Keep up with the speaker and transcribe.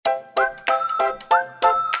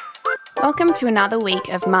Welcome to another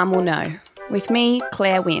week of Mum Will Know, with me,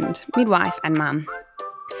 Claire Wind, midwife and mum.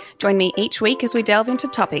 Join me each week as we delve into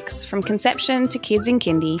topics from conception to kids in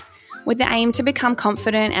kindy, with the aim to become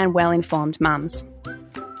confident and well-informed mums.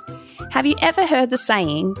 Have you ever heard the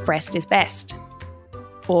saying, breast is best?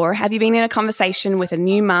 Or have you been in a conversation with a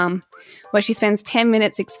new mum where she spends 10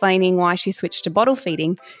 minutes explaining why she switched to bottle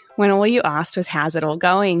feeding when all you asked was how's it all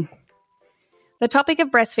going? The topic of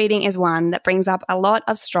breastfeeding is one that brings up a lot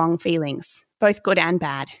of strong feelings, both good and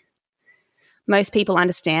bad. Most people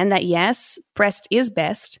understand that yes, breast is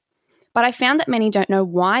best, but I found that many don't know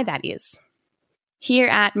why that is. Here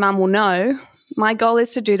at Mum Will Know, my goal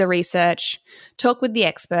is to do the research, talk with the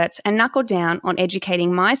experts, and knuckle down on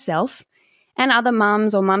educating myself and other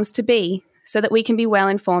mums or mums-to-be so that we can be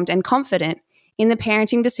well-informed and confident in the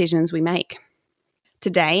parenting decisions we make.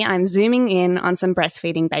 Today, I'm zooming in on some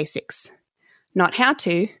breastfeeding basics. Not how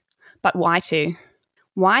to, but why to.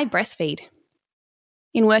 Why breastfeed?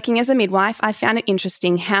 In working as a midwife, I found it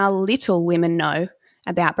interesting how little women know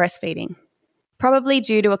about breastfeeding. Probably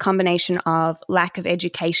due to a combination of lack of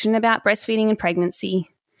education about breastfeeding and pregnancy,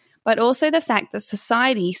 but also the fact that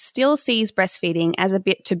society still sees breastfeeding as a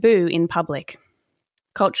bit taboo in public.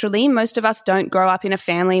 Culturally, most of us don't grow up in a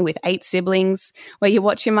family with 8 siblings where you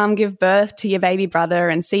watch your mum give birth to your baby brother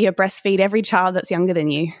and see her breastfeed every child that's younger than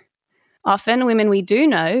you. Often, women we do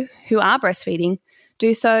know who are breastfeeding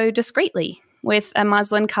do so discreetly with a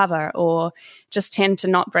muslin cover or just tend to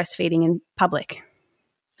not breastfeeding in public.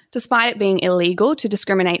 Despite it being illegal to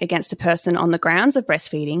discriminate against a person on the grounds of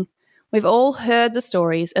breastfeeding, we've all heard the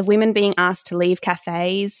stories of women being asked to leave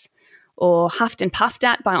cafes or huffed and puffed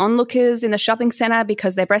at by onlookers in the shopping centre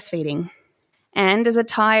because they're breastfeeding. And as a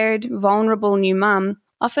tired, vulnerable new mum,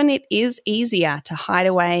 often it is easier to hide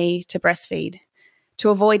away to breastfeed, to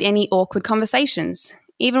avoid any awkward conversations,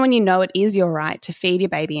 even when you know it is your right to feed your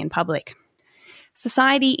baby in public.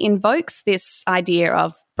 Society invokes this idea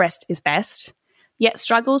of breast is best, yet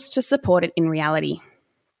struggles to support it in reality.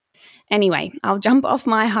 Anyway, I'll jump off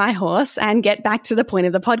my high horse and get back to the point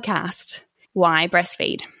of the podcast. Why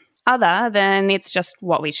breastfeed? Other than it's just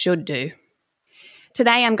what we should do.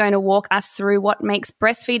 Today I'm going to walk us through what makes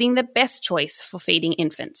breastfeeding the best choice for feeding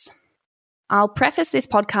infants. I'll preface this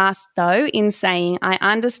podcast, though, in saying I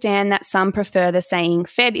understand that some prefer the saying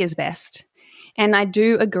fed is best, and I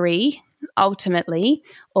do agree, ultimately,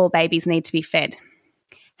 all babies need to be fed.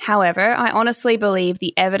 However, I honestly believe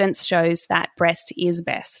the evidence shows that breast is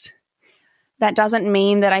best. That doesn't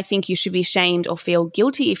mean that I think you should be shamed or feel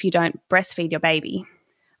guilty if you don't breastfeed your baby.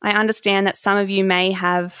 I understand that some of you may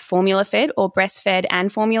have formula-fed or breastfed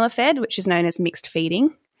and formula-fed, which is known as mixed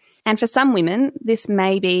feeding. And for some women, this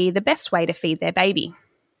may be the best way to feed their baby.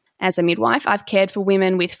 As a midwife, I've cared for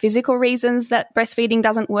women with physical reasons that breastfeeding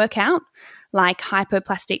doesn't work out, like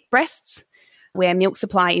hypoplastic breasts, where milk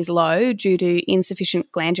supply is low due to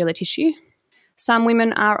insufficient glandular tissue. Some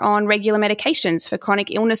women are on regular medications for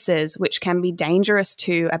chronic illnesses, which can be dangerous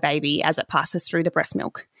to a baby as it passes through the breast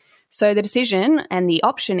milk. So the decision, and the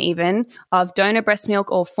option even, of donor breast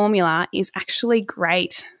milk or formula is actually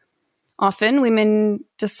great. Often, women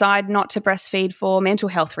decide not to breastfeed for mental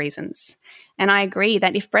health reasons. And I agree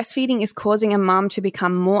that if breastfeeding is causing a mum to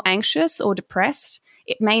become more anxious or depressed,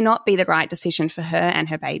 it may not be the right decision for her and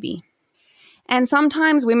her baby. And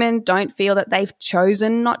sometimes women don't feel that they've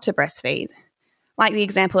chosen not to breastfeed. Like the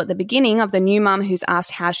example at the beginning of the new mum who's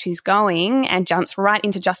asked how she's going and jumps right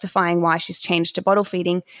into justifying why she's changed to bottle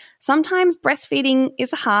feeding. Sometimes breastfeeding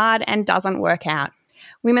is hard and doesn't work out.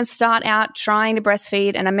 Women start out trying to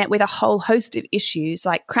breastfeed and are met with a whole host of issues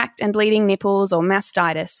like cracked and bleeding nipples or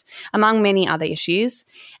mastitis, among many other issues,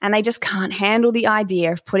 and they just can't handle the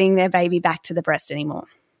idea of putting their baby back to the breast anymore.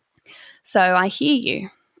 So I hear you,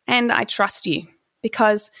 and I trust you,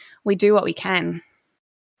 because we do what we can.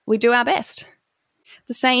 We do our best.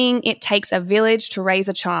 The saying, "it takes a village to raise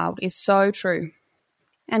a child," is so true.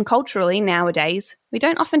 And culturally, nowadays, we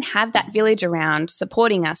don't often have that village around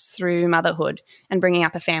supporting us through motherhood and bringing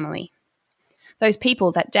up a family. Those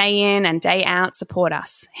people that day in and day out support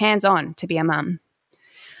us, hands-on, to be a mum.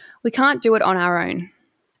 We can't do it on our own.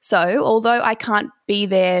 So, although I can't be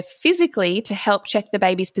there physically to help check the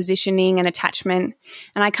baby's positioning and attachment,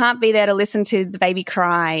 and I can't be there to listen to the baby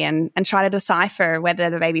cry and try to decipher whether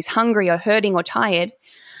the baby's hungry or hurting or tired,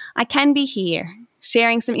 I can be here,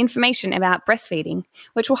 sharing some information about breastfeeding,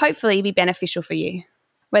 which will hopefully be beneficial for you.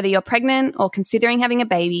 Whether you're pregnant or considering having a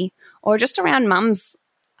baby, or just around mums,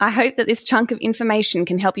 I hope that this chunk of information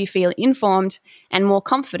can help you feel informed and more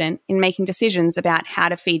confident in making decisions about how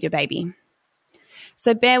to feed your baby.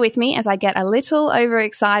 So bear with me as I get a little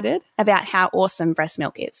overexcited about how awesome breast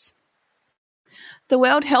milk is. The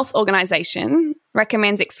World Health Organization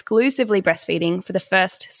recommends exclusively breastfeeding for the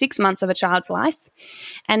first 6 months of a child's life,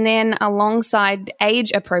 and then alongside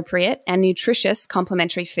age-appropriate and nutritious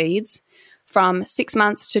complementary feeds from 6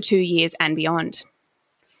 months to 2 years and beyond.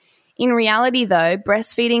 In reality, though,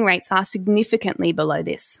 breastfeeding rates are significantly below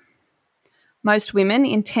this. Most women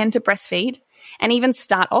intend to breastfeed and even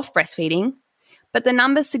start off breastfeeding, but the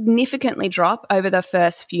numbers significantly drop over the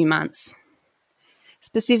first few months.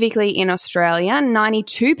 Specifically in Australia,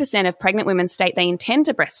 92% of pregnant women state they intend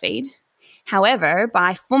to breastfeed. However,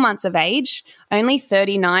 by 4 months of age, only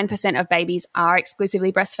 39% of babies are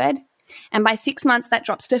exclusively breastfed, and by 6 months that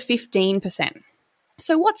drops to 15%.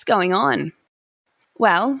 So what's going on?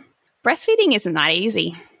 Well, breastfeeding isn't that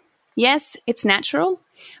easy. Yes, it's natural,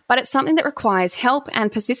 but it's something that requires help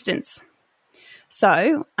and persistence.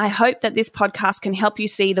 So I hope that this podcast can help you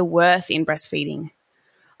see the worth in breastfeeding.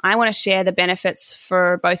 I want to share the benefits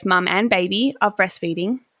for both mum and baby of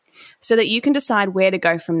breastfeeding so that you can decide where to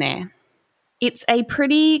go from there. It's a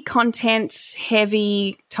pretty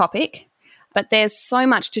content-heavy topic, but there's so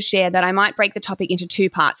much to share that I might break the topic into 2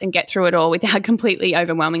 parts and get through it all without completely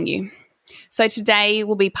overwhelming you. So today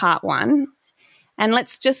will be part 1, and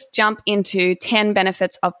let's just jump into 10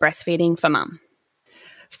 benefits of breastfeeding for mum.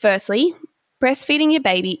 Firstly, breastfeeding your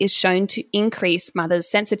baby is shown to increase mother's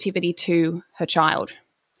sensitivity to her child.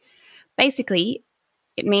 Basically,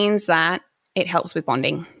 it means that it helps with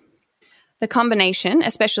bonding. The combination,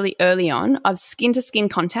 especially early on, of skin-to-skin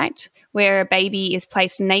contact, where a baby is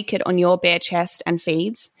placed naked on your bare chest and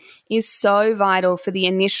feeds, is so vital for the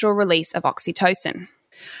initial release of oxytocin.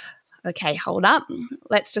 Okay, hold up.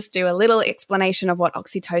 Let's just do a little explanation of what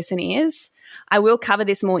oxytocin is. I will cover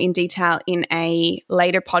this more in detail in a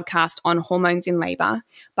later podcast on hormones in labour,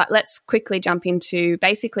 but let's quickly jump into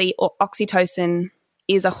basically oxytocin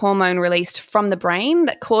is a hormone released from the brain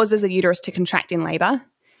that causes the uterus to contract in labour.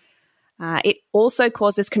 It also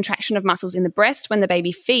causes contraction of muscles in the breast when the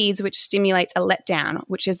baby feeds, which stimulates a letdown,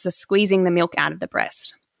 which is the squeezing the milk out of the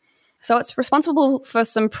breast. So it's responsible for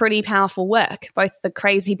some pretty powerful work, both the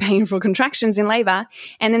crazy painful contractions in labour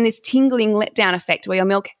and then this tingling letdown effect where your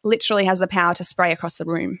milk literally has the power to spray across the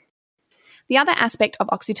room. The other aspect of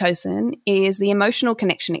oxytocin is the emotional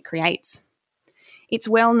connection it creates. It's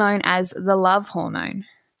well known as the love hormone.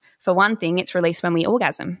 For one thing, it's released when we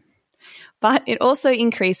orgasm. But it also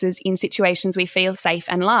increases in situations we feel safe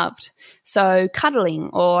and loved. So cuddling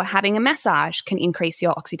or having a massage can increase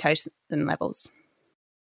your oxytocin levels.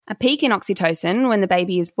 A peak in oxytocin when the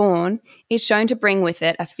baby is born is shown to bring with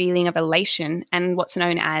it a feeling of elation and what's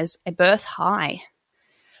known as a birth high.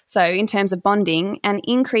 So in terms of bonding, an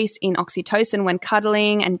increase in oxytocin when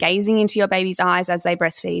cuddling and gazing into your baby's eyes as they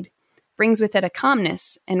breastfeed brings with it a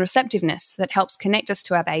calmness and receptiveness that helps connect us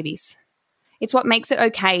to our babies. It's what makes it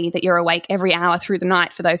okay that you're awake every hour through the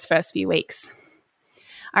night for those first few weeks.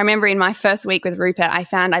 I remember in my first week with Rupert, I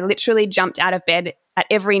found I literally jumped out of bed at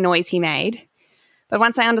every noise he made. But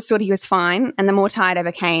once I understood he was fine, and the more tired I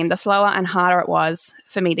became, the slower and harder it was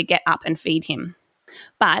for me to get up and feed him.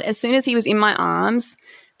 But as soon as he was in my arms,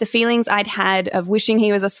 the feelings I'd had of wishing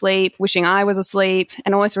he was asleep, wishing I was asleep,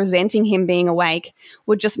 and almost resenting him being awake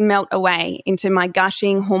would just melt away into my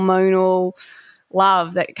gushing hormonal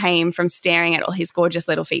love that came from staring at all his gorgeous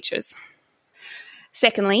little features.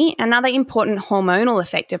 Secondly, another important hormonal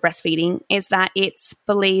effect of breastfeeding is that it's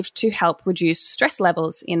believed to help reduce stress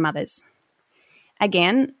levels in mothers.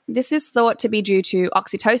 Again, this is thought to be due to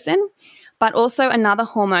oxytocin, but also another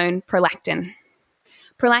hormone, prolactin.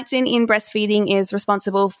 Prolactin in breastfeeding is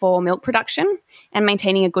responsible for milk production and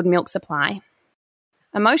maintaining a good milk supply.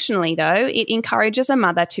 Emotionally, though, it encourages a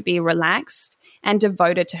mother to be relaxed and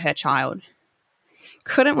devoted to her child.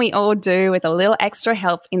 Couldn't we all do with a little extra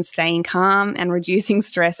help in staying calm and reducing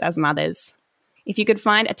stress as mothers? If you could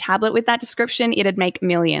find a tablet with that description, it'd make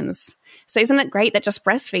millions. So isn't it great that just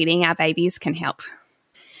breastfeeding our babies can help?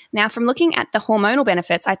 Now, from looking at the hormonal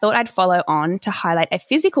benefits, I thought I'd follow on to highlight a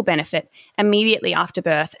physical benefit immediately after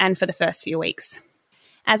birth and for the first few weeks.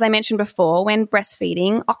 As I mentioned before, when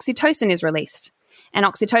breastfeeding, oxytocin is released, and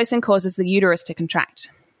oxytocin causes the uterus to contract.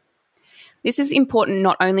 This is important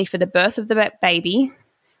not only for the birth of the baby,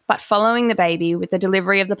 but following the baby with the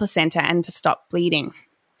delivery of the placenta and to stop bleeding.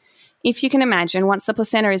 If you can imagine, once the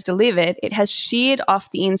placenta is delivered, it has sheared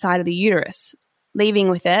off the inside of the uterus, leaving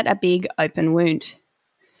with it a big open wound.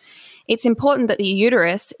 It's important that the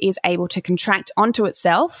uterus is able to contract onto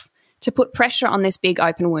itself to put pressure on this big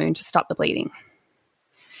open wound to stop the bleeding.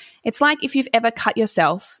 It's like if you've ever cut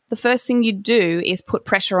yourself, the first thing you do is put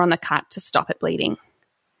pressure on the cut to stop it bleeding.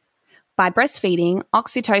 By breastfeeding,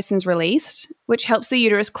 oxytocin is released, which helps the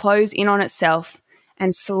uterus close in on itself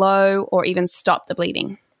and slow or even stop the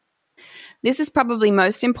bleeding. This is probably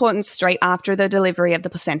most important straight after the delivery of the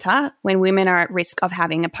placenta, when women are at risk of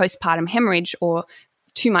having a postpartum hemorrhage or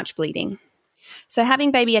too much bleeding. So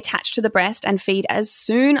having baby attached to the breast and feed as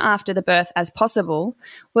soon after the birth as possible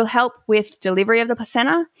will help with delivery of the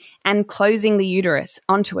placenta and closing the uterus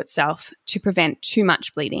onto itself to prevent too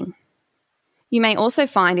much bleeding. You may also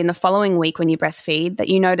find in the following week when you breastfeed that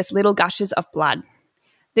you notice little gushes of blood.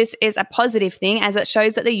 This is a positive thing as it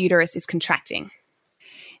shows that the uterus is contracting.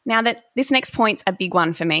 Now that this next point's a big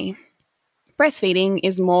one for me. Breastfeeding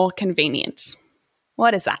is more convenient.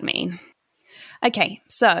 What does that mean? Okay,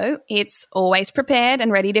 so it's always prepared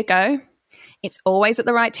and ready to go. It's always at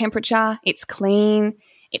the right temperature. It's clean.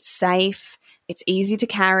 It's safe. It's easy to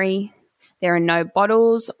carry. There are no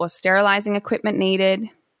bottles or sterilizing equipment needed.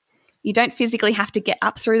 You don't physically have to get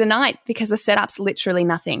up through the night because the setup's literally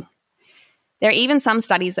nothing. There are even some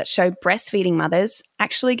studies that show breastfeeding mothers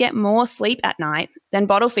actually get more sleep at night than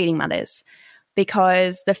bottle-feeding mothers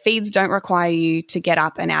because the feeds don't require you to get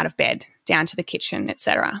up and out of bed, down to the kitchen,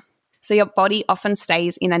 etc. So your body often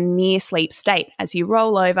stays in a near sleep state as you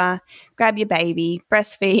roll over, grab your baby,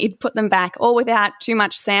 breastfeed, put them back, all without too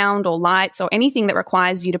much sound or lights or anything that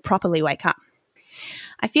requires you to properly wake up.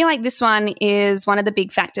 I feel like this one is one of the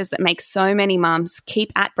big factors that makes so many mums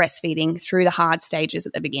keep at breastfeeding through the hard stages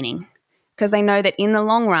at the beginning, because they know that in the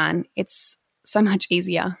long run, it's so much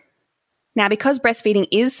easier. Now, because breastfeeding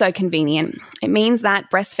is so convenient, it means that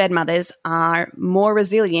breastfed mothers are more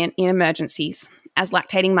resilient in emergencies, as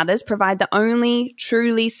lactating mothers provide the only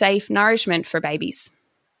truly safe nourishment for babies.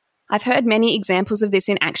 I've heard many examples of this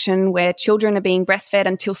in action where children are being breastfed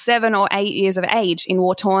until 7 or 8 years of age in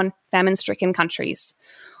war-torn, famine-stricken countries,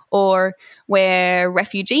 or where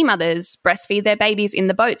refugee mothers breastfeed their babies in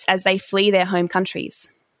the boats as they flee their home countries.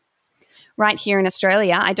 Right here in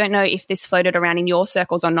Australia, I don't know if this floated around in your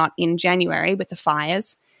circles or not in January with the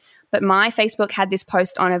fires, but my Facebook had this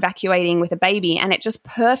post on evacuating with a baby, and it just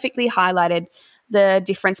perfectly highlighted the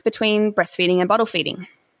difference between breastfeeding and bottle feeding.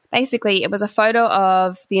 Basically, it was a photo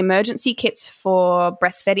of the emergency kits for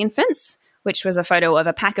breastfed infants, which was a photo of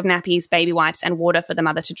a pack of nappies, baby wipes, and water for the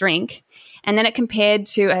mother to drink. And then it compared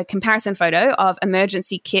to a comparison photo of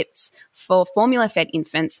emergency kits for formula-fed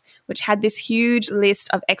infants, which had this huge list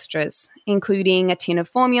of extras, including a tin of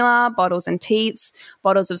formula, bottles and teats,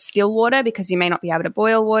 bottles of still water because you may not be able to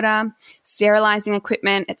boil water, sterilizing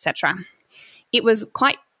equipment, etc. It was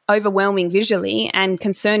quite overwhelming visually and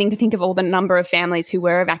concerning to think of all the number of families who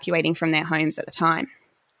were evacuating from their homes at the time.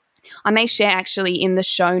 I may share actually in the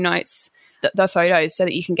show notes the photos so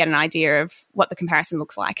that you can get an idea of what the comparison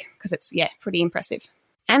looks like, because it's, pretty impressive.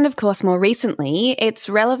 And of course, more recently, it's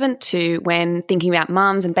relevant too when thinking about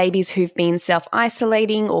mums and babies who've been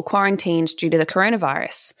self-isolating or quarantined due to the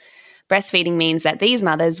coronavirus. Breastfeeding means that these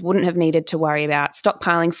mothers wouldn't have needed to worry about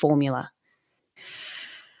stockpiling formula.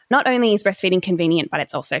 Not only is breastfeeding convenient, but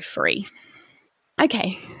it's also free.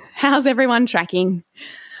 Okay, how's everyone tracking?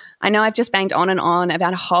 I know I've just banged on and on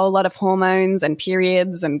about a whole lot of hormones and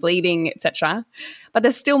periods and bleeding, etc., but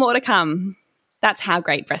there's still more to come. That's how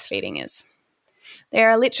great breastfeeding is. There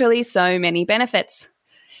are literally so many benefits,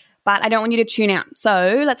 but I don't want you to tune out.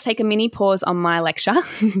 So let's take a mini pause on my lecture.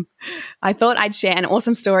 I thought I'd share an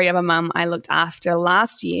awesome story of a mum I looked after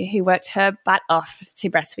last year who worked her butt off to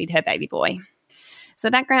breastfeed her baby boy. So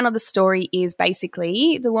the background of the story is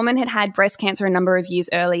basically the woman had had breast cancer a number of years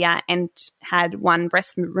earlier and had one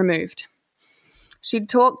breast removed. She'd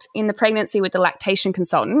talked in the pregnancy with the lactation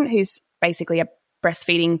consultant, who's basically a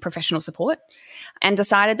breastfeeding professional support, and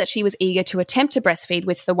decided that she was eager to attempt to breastfeed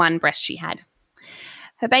with the one breast she had.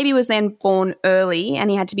 Her baby was then born early and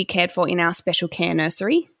he had to be cared for in our special care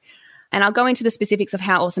nursery. And I'll go into the specifics of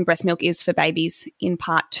how awesome breast milk is for babies in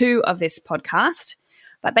part 2 of this podcast.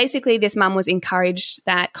 But basically, this mum was encouraged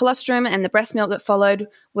that colostrum and the breast milk that followed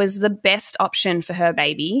was the best option for her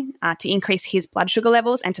baby to increase his blood sugar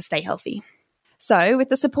levels and to stay healthy. So with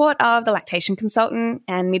the support of the lactation consultant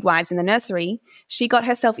and midwives in the nursery, she got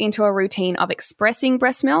herself into a routine of expressing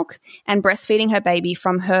breast milk and breastfeeding her baby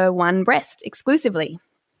from her one breast exclusively.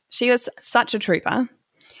 She was such a trooper.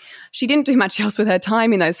 She didn't do much else with her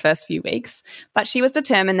time in those first few weeks, but she was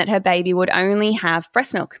determined that her baby would only have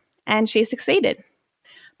breast milk, and she succeeded.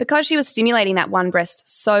 Because she was stimulating that one breast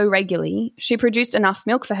so regularly, she produced enough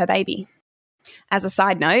milk for her baby. As a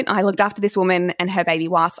side note, I looked after this woman and her baby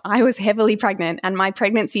whilst I was heavily pregnant, and my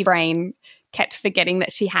pregnancy brain kept forgetting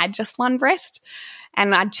that she had just one breast.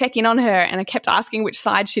 And I'd check in on her and I kept asking which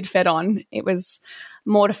side she'd fed on. It was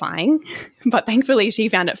mortifying, but thankfully she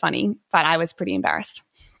found it funny, but I was pretty embarrassed.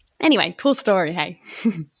 Anyway, cool story, hey?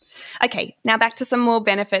 Okay, now back to some more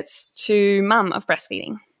benefits to mum of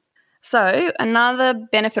breastfeeding. So another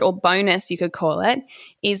benefit or bonus, you could call it,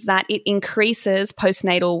 is that it increases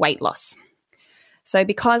postnatal weight loss. So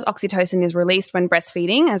because oxytocin is released when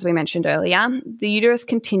breastfeeding, as we mentioned earlier, the uterus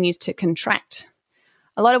continues to contract.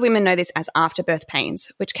 A lot of women know this as afterbirth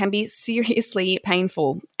pains, which can be seriously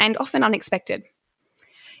painful and often unexpected.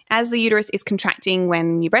 As the uterus is contracting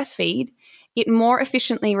when you breastfeed, it more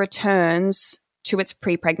efficiently returns to its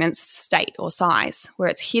pre-pregnant state or size, where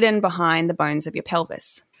it's hidden behind the bones of your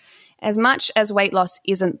pelvis. As much as weight loss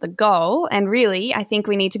isn't the goal, and really, I think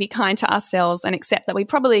we need to be kind to ourselves and accept that we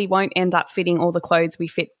probably won't end up fitting all the clothes we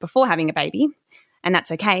fit before having a baby, and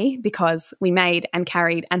that's okay because we made and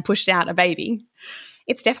carried and pushed out a baby.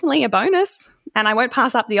 It's definitely a bonus, and I won't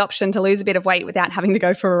pass up the option to lose a bit of weight without having to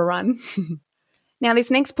go for a run. Now, this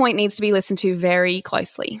next point needs to be listened to very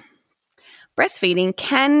closely. Breastfeeding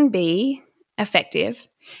can be effective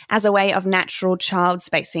as a way of natural child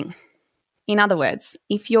spacing. In other words,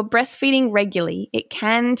 if you're breastfeeding regularly, it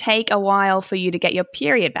can take a while for you to get your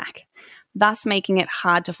period back, thus making it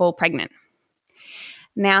hard to fall pregnant.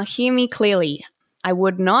 Now, hear me clearly. I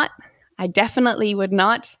definitely would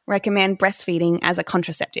not recommend breastfeeding as a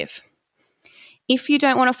contraceptive. If you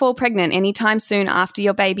don't want to fall pregnant anytime soon after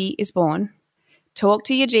your baby is born, talk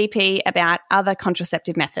to your GP about other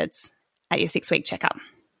contraceptive methods at your 6-week checkup.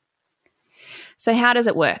 So how does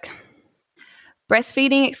it work?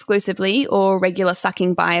 Breastfeeding exclusively or regular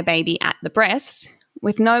sucking by a baby at the breast,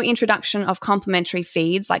 with no introduction of complementary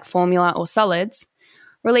feeds like formula or solids,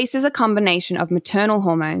 releases a combination of maternal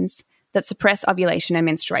hormones that suppress ovulation and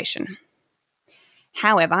menstruation.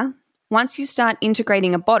 However, once you start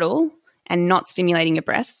integrating a bottle and not stimulating your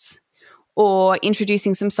breasts, or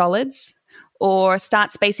introducing some solids, or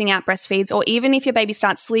start spacing out breastfeeds, or even if your baby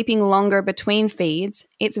starts sleeping longer between feeds,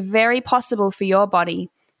 it's very possible for your body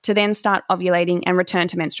to then start ovulating and return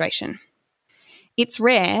to menstruation. It's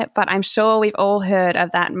rare, but I'm sure we've all heard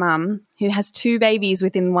of that mum who has 2 babies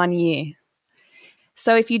within 1 year.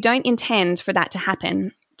 So if you don't intend for that to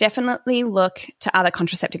happen, definitely look to other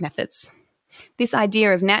contraceptive methods. This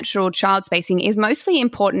idea of natural child spacing is mostly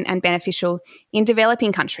important and beneficial in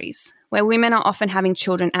developing countries, where women are often having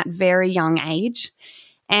children at very young age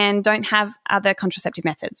and don't have other contraceptive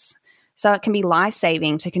methods. So it can be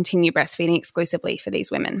life-saving to continue breastfeeding exclusively for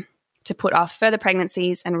these women, to put off further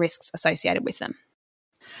pregnancies and risks associated with them.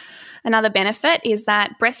 Another benefit is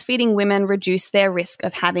that breastfeeding women reduce their risk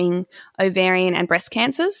of having ovarian and breast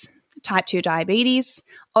cancers, type 2 diabetes,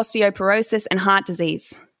 osteoporosis, and heart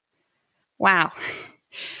disease. Wow.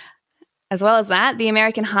 As well as that, the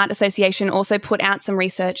American Heart Association also put out some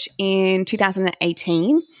research in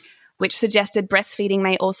 2018 which suggested breastfeeding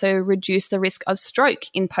may also reduce the risk of stroke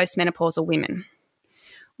in postmenopausal women.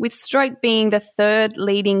 With stroke being the 3rd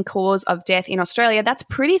leading cause of death in Australia, that's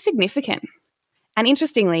pretty significant. And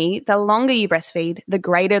interestingly, the longer you breastfeed, the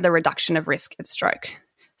greater the reduction of risk of stroke.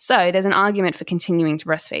 So there's an argument for continuing to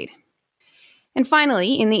breastfeed. And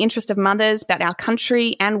finally, in the interest of mothers, but our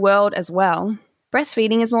country and world as well,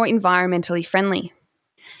 breastfeeding is more environmentally friendly.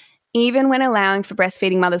 Even when allowing for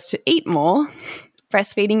breastfeeding mothers to eat more,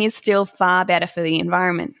 breastfeeding is still far better for the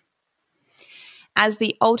environment. As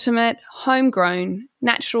the ultimate homegrown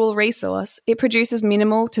natural resource, it produces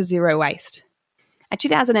minimal to zero waste. A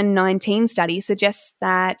 2019 study suggests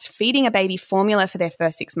that feeding a baby formula for their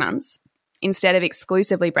first 6 months, instead of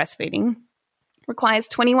exclusively breastfeeding, requires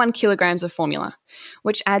 21 kilograms of formula,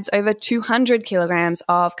 which adds over 200 kilograms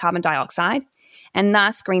of carbon dioxide and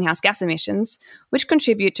thus greenhouse gas emissions, which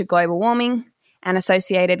contribute to global warming and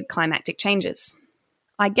associated climatic changes.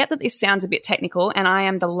 I get that this sounds a bit technical, and I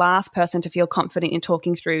am the last person to feel confident in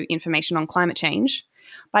talking through information on climate change,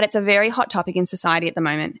 but it's a very hot topic in society at the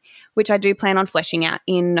moment, which I do plan on fleshing out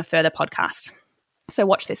in a further podcast. So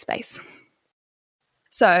watch this space.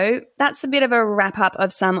 So that's a bit of a wrap-up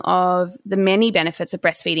of some of the many benefits of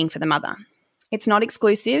breastfeeding for the mother. It's not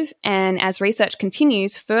exclusive, and as research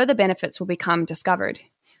continues, further benefits will become discovered.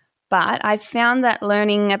 But I've found that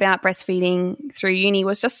learning about breastfeeding through uni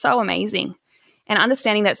was just so amazing. And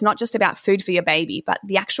understanding that it's not just about food for your baby, but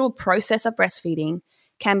the actual process of breastfeeding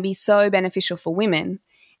can be so beneficial for women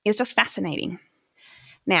is just fascinating.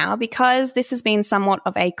 Now, because this has been somewhat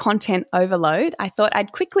of a content overload, I thought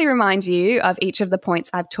I'd quickly remind you of each of the points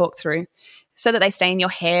I've talked through so that they stay in your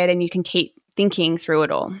head and you can keep thinking through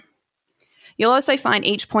it all. You'll also find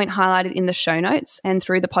each point highlighted in the show notes and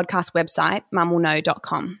through the podcast website,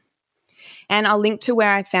 mumwillknow.com. And I'll link to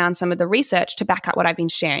where I found some of the research to back up what I've been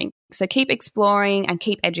sharing. So keep exploring and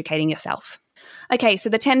keep educating yourself. Okay, so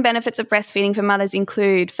the 10 benefits of breastfeeding for mothers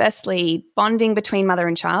include, firstly, bonding between mother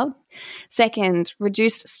and child. Second,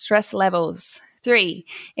 reduced stress levels. 3,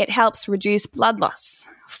 it helps reduce blood loss.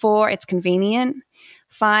 4, it's convenient.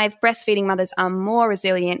 5, breastfeeding mothers are more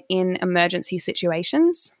resilient in emergency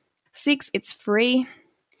situations. 6, it's free.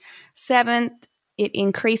 7, it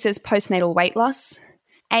increases postnatal weight loss.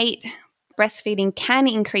 8, breastfeeding can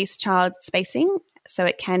increase child spacing, so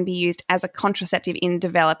it can be used as a contraceptive in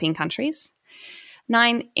developing countries.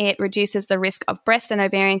 9, it reduces the risk of breast and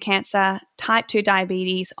ovarian cancer, type 2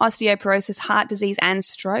 diabetes, osteoporosis, heart disease, and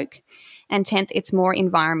stroke. And 10th, it's more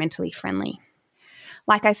environmentally friendly.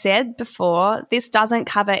 Like I said before, this doesn't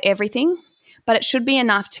cover everything, but it should be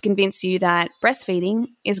enough to convince you that breastfeeding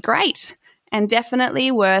is great and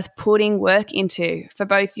definitely worth putting work into for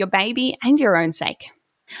both your baby and your own sake.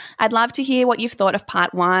 I'd love to hear what you've thought of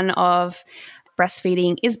part 1 of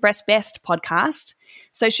Breastfeeding is Breast Best podcast.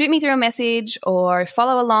 So shoot me through a message or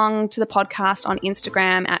follow along to the podcast on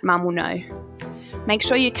Instagram at Mum Will Know. Make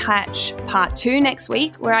sure you catch part 2 next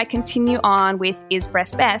week, where I continue on with Is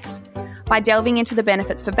Breast Best by delving into the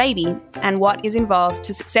benefits for baby and what is involved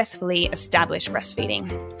to successfully establish breastfeeding.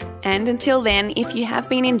 And until then, if you have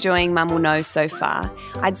been enjoying Mum Will Know so far,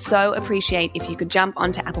 I'd so appreciate if you could jump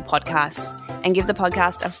onto Apple Podcasts and give the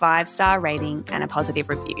podcast a 5-star rating and a positive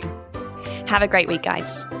review. Have a great week,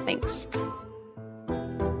 guys. Thanks.